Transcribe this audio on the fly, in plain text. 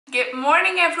Good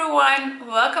morning everyone,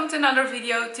 welcome to another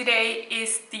video. Today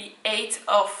is the 8th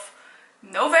of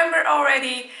November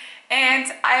already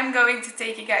and I'm going to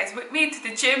take you guys with me to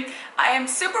the gym. I am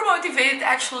super motivated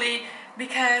actually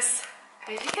because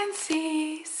as you can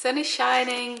see, sun is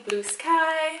shining, blue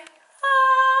sky.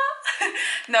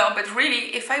 No, but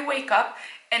really if I wake up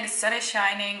and the sun is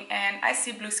shining and I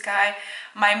see blue sky,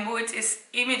 my mood is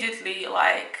immediately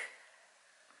like,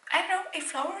 I don't know, a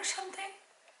flower or something.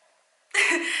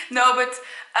 No, but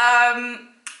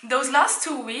those last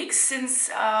 2 weeks since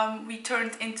we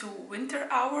turned into winter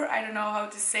hour, I don't know how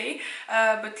to say,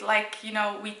 but like, you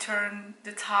know, we turn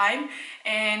the time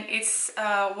and it's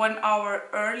 1 hour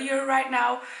earlier right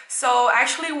now. So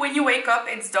actually when you wake up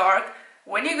it's dark.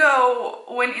 When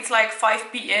it's like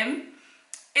 5 p.m.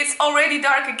 it's already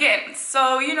dark again.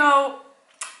 So, you know,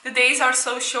 the days are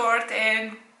so short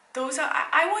and those are,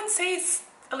 I wouldn't say it's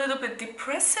a little bit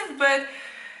depressive, but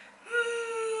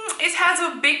it has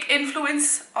a big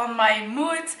influence on my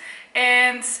mood.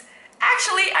 And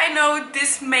actually I know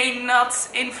this may not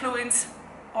influence,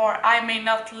 or I may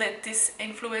not let this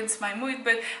influence my mood,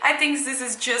 but I think this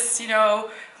is just, you know,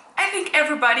 I think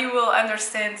everybody will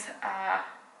understand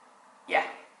yeah,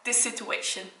 this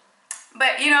situation.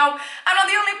 But you know, I'm not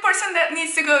the only person that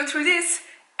needs to go through this.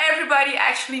 Everybody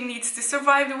actually needs to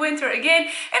survive the winter again,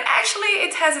 and actually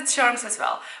it has its charms as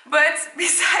well. But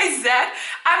besides that,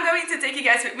 I'm going to take you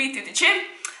guys with me to the gym.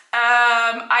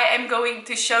 I am going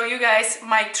to show you guys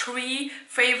my 3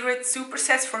 favorite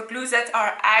supersets for glutes that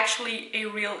are actually a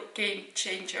real game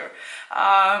changer.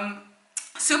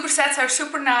 Supersets are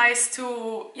super nice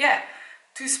to, yeah,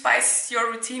 to spice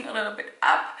your routine a little bit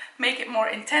up, make it more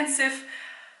intensive,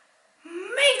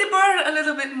 make the burn a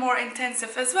little bit more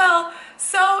intensive as well.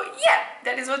 So yeah,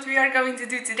 that is what we are going to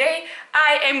do today.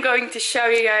 I am going to show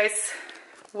you guys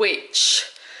which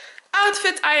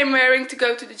outfit I am wearing to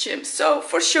go to the gym. So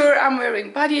for sure I'm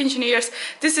wearing Body Engineers.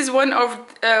 This is one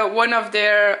of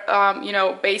their you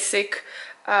know, basic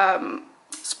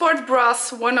sport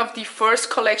bras, one of the first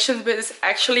collections, but it's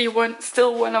actually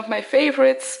still one of my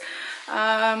favorites.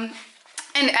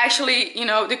 And actually, you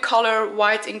know, the color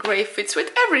white and gray fits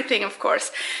with everything, of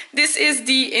course. This is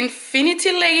the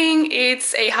Infinity legging.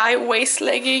 It's a high waist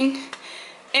legging.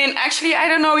 And actually, I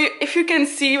don't know if you can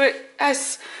see, but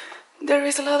as there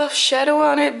is a lot of shadow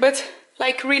on it, but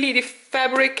like really the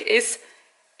fabric is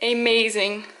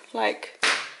amazing. Like,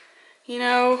 you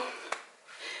know,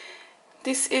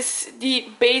 this is the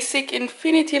basic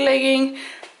Infinity legging.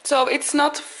 So it's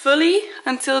not fully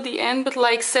until the end, but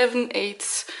like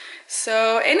 7/8.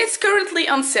 So, and it's currently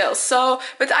on sale. So,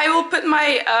 but I will put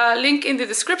my link in the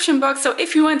description box. So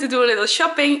if you want to do a little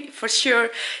shopping, for sure,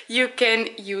 you can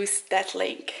use that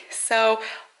link. So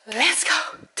let's go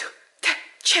to the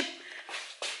gym.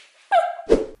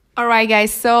 Alright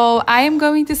guys, so I am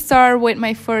going to start with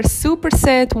my first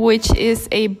superset, which is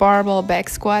a barbell back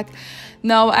squat.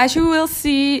 Now, as you will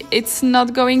see, it's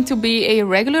not going to be a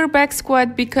regular back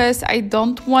squat because I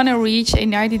don't want to reach a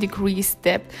 90-degree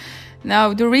step.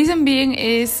 Now, the reason being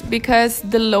is because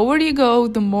the lower you go,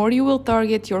 the more you will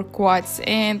target your quads.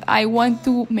 And I want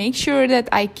to make sure that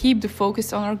I keep the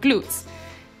focus on our glutes.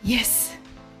 Yes,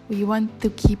 we want to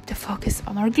keep the focus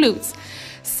on our glutes.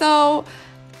 So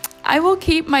I will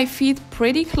keep my feet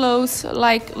pretty close,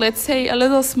 like let's say a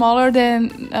little smaller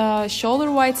than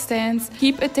shoulder wide stance.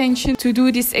 Keep attention to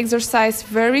do this exercise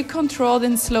very controlled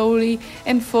and slowly,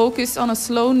 and focus on a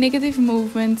slow negative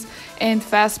movement and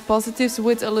fast positives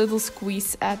with a little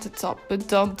squeeze at the top, but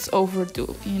don't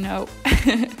overdo, you know.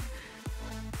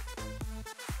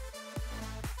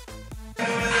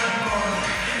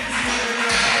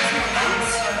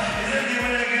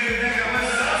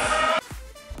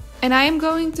 And I am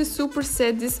going to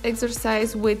superset this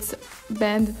exercise with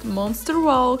banded monster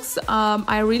walks.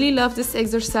 I really love this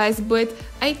exercise, but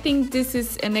I think this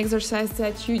is an exercise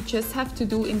that you just have to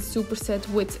do in superset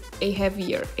with a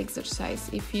heavier exercise,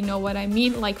 if you know what I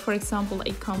mean, like for example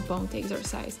a compound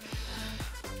exercise.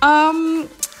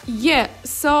 Yeah,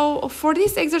 so for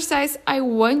this exercise I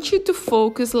want you to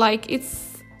focus, like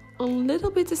it's a little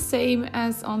bit the same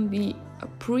as on the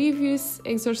previous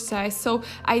exercise. So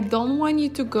I don't want you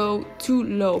to go too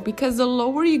low, because the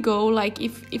lower you go, like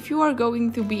if you are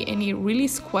going to be in a really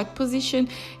squat position,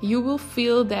 you will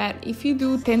feel that if you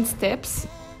do 10 steps,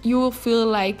 you will feel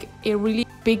like a really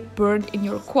big burn in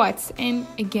your quads. And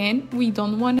again, we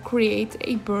don't want to create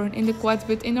a burn in the quads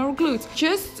but in our glutes.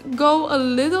 Just go a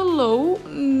little low,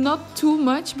 not too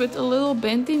much, but a little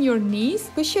bend in your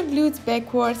knees. Push your glutes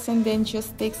backwards and then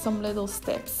just take some little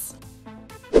steps.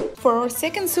 For our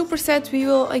second superset, we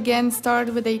will again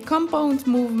start with a compound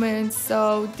movement.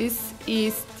 So this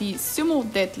is the sumo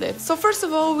deadlift. So first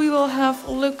of all, we will have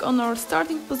a look on our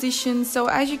starting position. So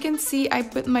as you can see, I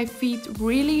put my feet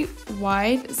really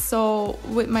wide, so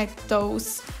with my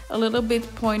toes a little bit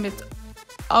pointed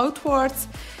outwards.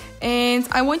 And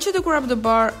I want you to grab the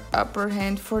bar upper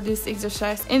hand for this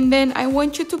exercise, and then I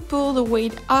want you to pull the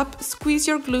weight up, squeeze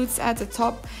your glutes at the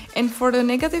top. And for the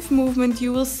negative movement,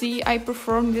 you will see I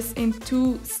perform this in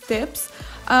 2 steps.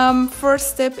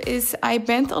 First step is I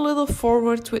bend a little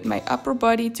forward with my upper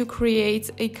body to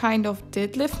create a kind of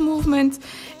deadlift movement,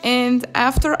 and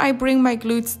after I bring my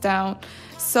glutes down.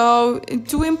 So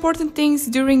 2 important things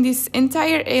during this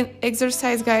entire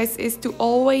exercise, guys, is to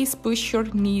always push your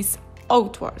knees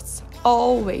outwards.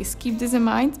 Always keep this in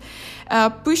mind.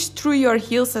 Push through your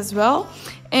heels as well,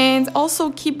 and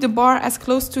also keep the bar as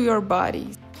close to your body.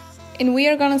 And we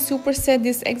are gonna superset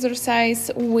this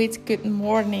exercise with good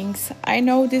mornings. I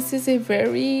know this is a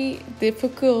very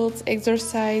difficult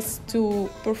exercise to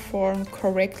perform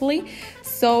correctly,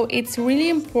 so it's really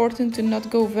important to not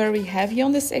go very heavy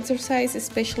on this exercise,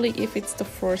 especially if it's the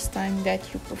first time that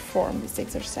you perform this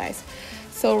exercise.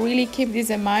 So really keep this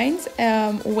in mind.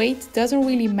 Weight doesn't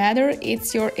really matter,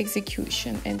 it's your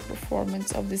execution and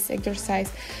performance of this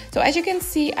exercise. So as you can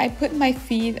see, I put my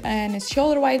feet in a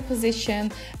shoulder wide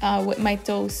position with my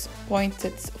toes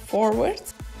pointed forward.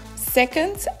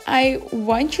 Second, I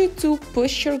want you to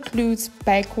push your glutes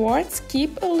backwards,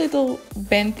 keep a little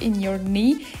bend in your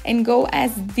knee and go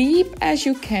as deep as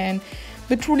you can.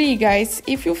 But really, guys,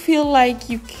 if you feel like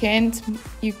you can't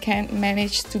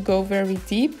manage to go very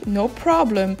deep, no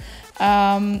problem.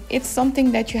 It's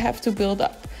something that you have to build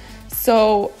up.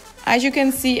 So as you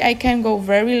can see, I can go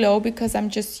very low because I'm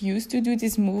just used to do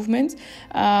this movement.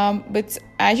 But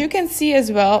as you can see as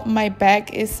well, my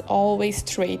back is always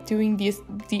straight doing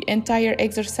the entire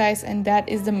exercise, and that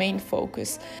is the main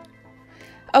focus.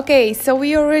 Okay, so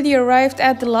we already arrived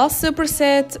at the last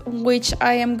superset, which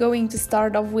I am going to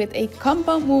start off with a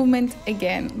compound movement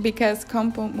again, because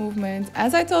compound movement,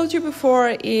 as I told you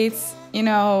before, it's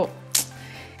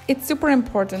super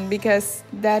important because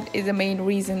that is the main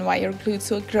reason why your glutes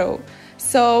will grow.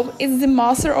 So it's the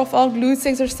master of all glutes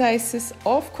exercises.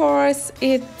 Of course,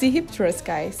 it's the hip thrust,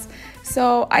 guys.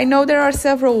 So I know there are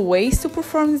several ways to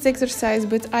perform this exercise,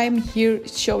 but I am here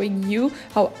showing you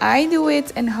how I do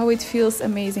it and how it feels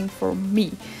amazing for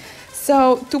me.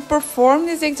 So to perform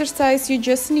this exercise, you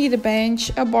just need a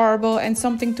bench, a barbell, and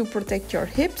something to protect your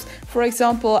hips. For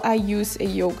example, I use a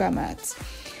yoga mat.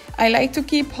 I like to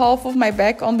keep half of my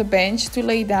back on the bench to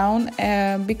lay down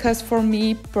because for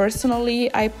me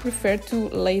personally, I prefer to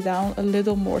lay down a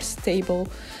little more stable.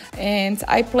 And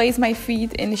I place my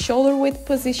feet in the shoulder width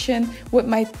position with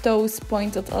my toes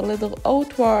pointed a little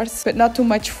outwards, but not too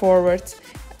much forward.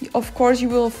 Of course, you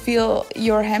will feel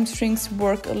your hamstrings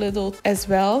work a little as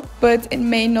well, but it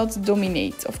may not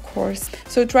dominate, of course.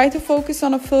 So try to focus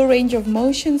on a full range of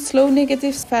motion, slow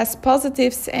negatives, fast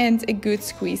positives, and a good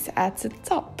squeeze at the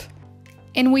top.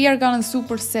 And we are gonna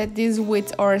superset this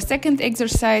with our second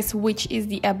exercise, which is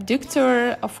the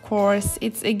abductor. Of course,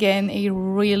 it's again a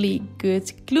really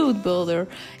good glute builder,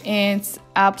 and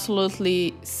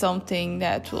absolutely something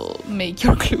that will make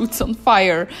your glutes on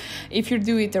fire if you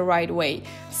do it the right way.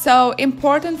 So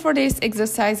important for this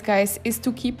exercise, guys, is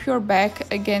to keep your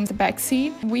back against the back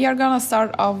seat. We are gonna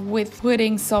start off with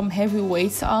putting some heavy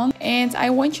weights on, and I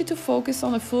want you to focus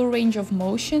on a full range of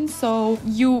motion. So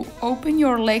you open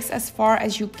your legs as far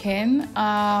as you can.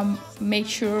 Make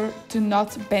sure to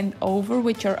not bend over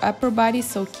with your upper body,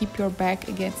 so keep your back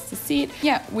against the seat.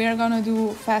 Yeah, we are gonna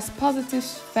do fast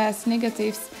positives, fast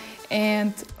negatives,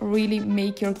 and really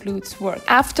make your glutes work.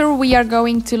 After, we are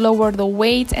going to lower the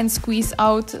weight and squeeze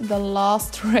out the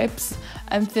last reps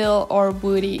until our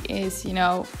booty is,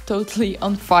 totally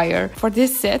on fire. For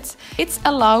this set, it's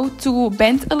allowed to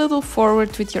bend a little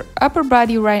forward with your upper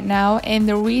body right now, and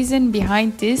the reason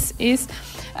behind this is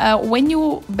when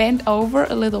you bend over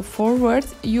a little forward,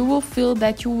 you will feel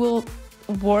that you will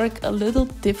work a little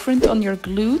different on your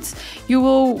glutes. You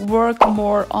will work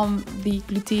more on the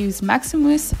gluteus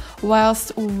maximus,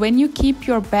 whilst when you keep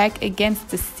your back against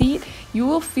the seat, you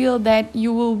will feel that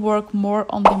you will work more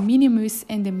on the minimus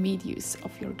and the medius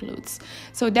of your glutes.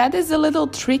 So that is a little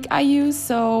trick I use.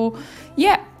 So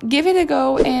yeah, give it a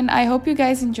go, and I hope you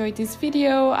guys enjoyed this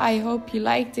video. I hope you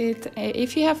liked it.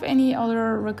 If you have any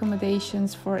other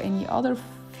recommendations for any other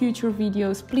future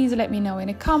videos, please let me know in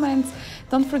the comments.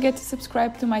 Don't forget to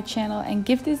subscribe to my channel and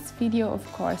give this video, of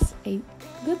course, a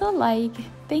little like.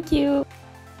 Thank you.